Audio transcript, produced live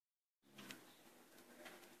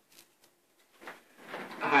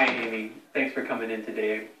thanks for coming in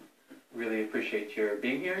today. Really appreciate your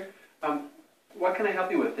being here. What can I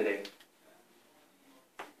help you with today?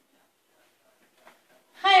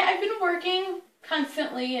 Hi, I've been working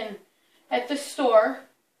constantly at the store,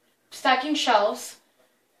 stocking shelves.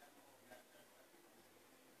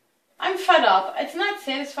 I'm fed up. It's not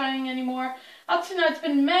satisfying anymore. Up to now, it's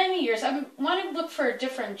been many years. I want to look for a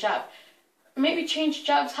different job. Maybe change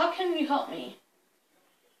jobs. How can you help me?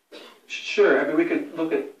 Sure. I mean, we could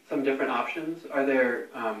look at some different options. Are there?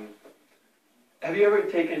 Have you ever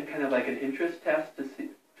taken kind of like an interest test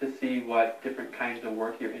to see what different kinds of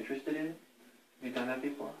work you're interested in? Have you done that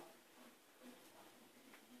before?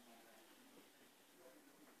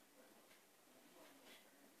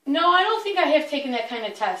 No, I don't think I have taken that kind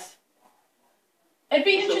of test. It'd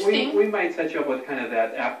be interesting. So we might set you up with kind of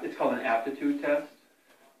that, it's called an aptitude test,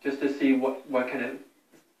 just to see what kind of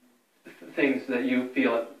things that you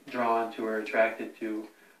feel drawn to or attracted to.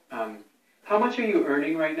 How much are you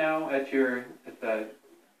earning right now at the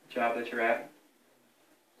job that you're at?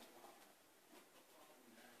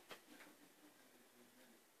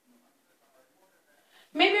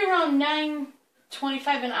 Maybe around $9.25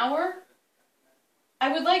 an hour.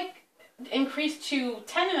 I would like increase to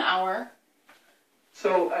 $10 an hour.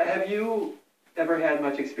 So have you ever had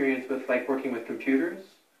much experience with like working with computers?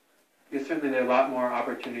 Because certainly there are a lot more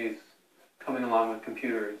opportunities coming along with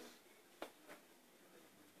computers.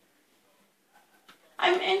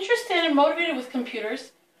 I'm interested and motivated with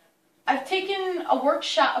computers. I've taken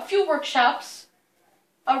a few workshops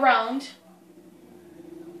around.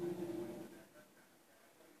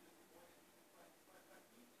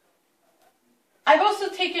 I've also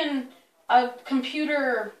taken a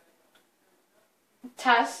computer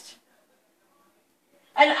test.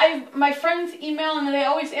 And my friends email and they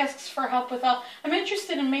always ask for help with all. I'm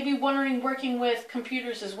interested in maybe working with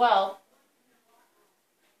computers as well.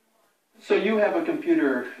 So you have a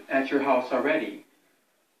computer at your house already?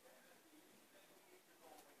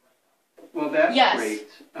 Well, that's yes. Great.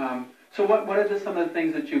 So what are some of the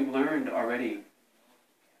things that you've learned already?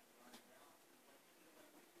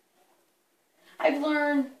 I've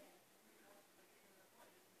learned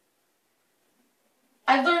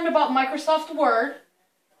about Microsoft Word,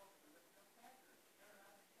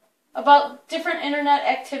 about different internet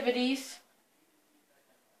activities,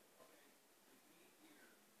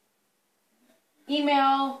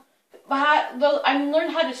 email. I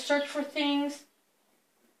learned how to search for things,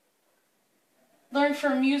 learn for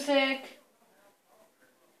music,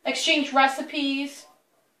 exchange recipes.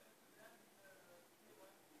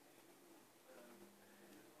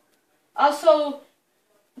 Also,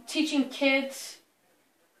 teaching kids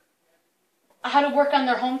how to work on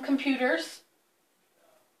their home computers.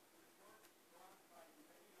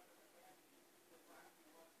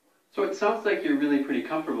 So it sounds like you're really pretty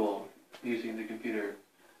comfortable using the computer.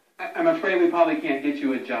 I'm afraid we probably can't get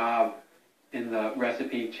you a job in the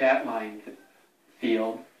recipe chat line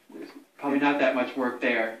field. There's probably not that much work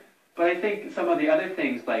there. But I think some of the other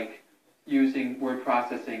things like using word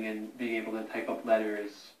processing and being able to type up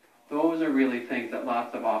letters, those are really things that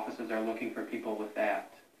lots of offices are looking for people with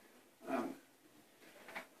that.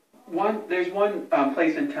 There's one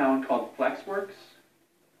place in town called FlexWorks,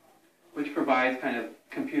 which provides kind of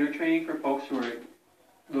computer training for folks who are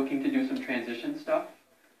looking to do some transition stuff.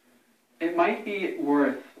 It might be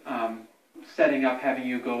worth setting up, having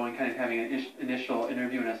you go and kind of having an initial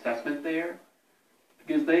interview and assessment there,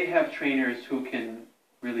 because they have trainers who can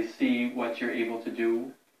really see what you're able to do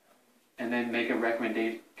and then make a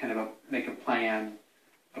recommendation, make a plan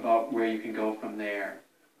about where you can go from there.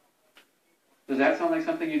 Does that sound like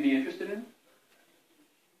something you'd be interested in?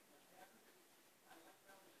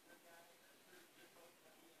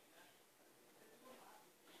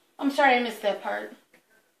 I'm sorry, I missed that part.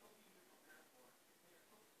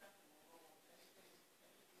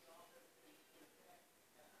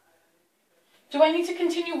 Do I need to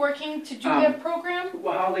continue working to do that program?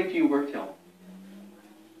 Well, how late do you work till?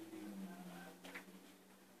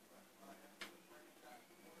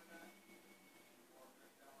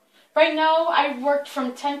 Right now, I worked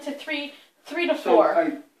from 10 to 3 to 4. So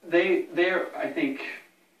I think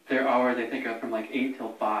their hours, are from like 8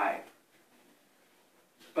 till 5.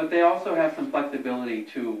 But they also have some flexibility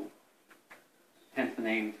too, hence the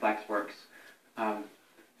name FlexWorks.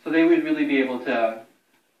 So they would really be able to,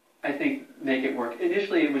 I think, make it work.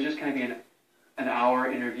 Initially, it would just kind of be an hour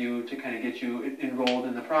interview to kind of get you enrolled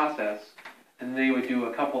in the process, and they would do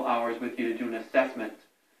a couple hours with you to do an assessment.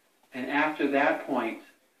 And after that point,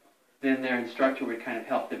 then their instructor would kind of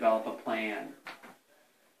help develop a plan.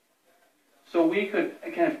 So we could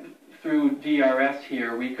kind of, through DRS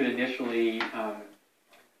here, we could initially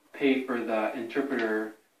pay for the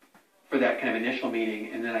interpreter for that kind of initial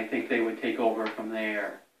meeting, and then I think they would take over from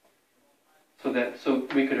there. So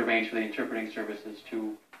we could arrange for the interpreting services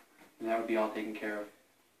too, and that would be all taken care of.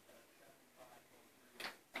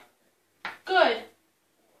 Good.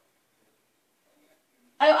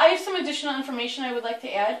 I have some additional information I would like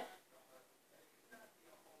to add.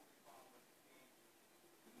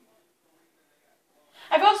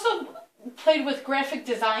 I've also played with graphic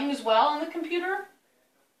design as well on the computer.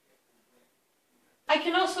 I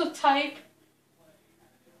can also type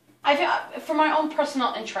for my own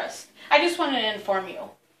personal interest. I just wanted to inform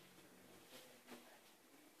you.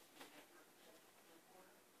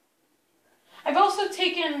 I've also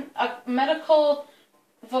taken a medical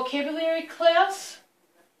vocabulary class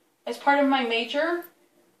as part of my major,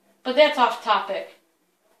 but that's off topic.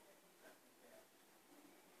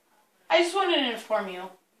 I just wanted to inform you.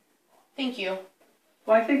 Thank you.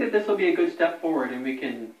 Well, I think that this will be a good step forward, and we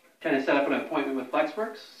can kind of set up an appointment with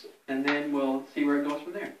FlexWorks, and then we'll see where it goes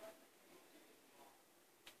from there.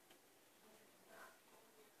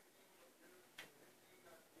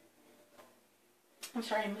 I'm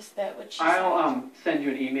sorry, I missed that. What she I'll send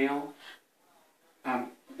you an email.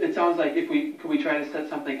 It sounds like could we try to set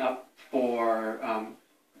something up for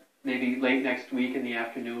maybe late next week in the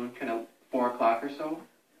afternoon, kind of 4 o'clock or so?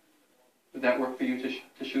 Would that work for you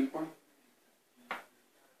to shoot for?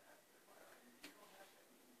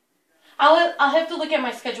 I'll have to look at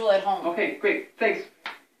my schedule at home. Okay, great. Thanks.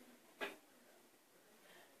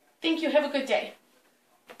 Thank you. Have a good day.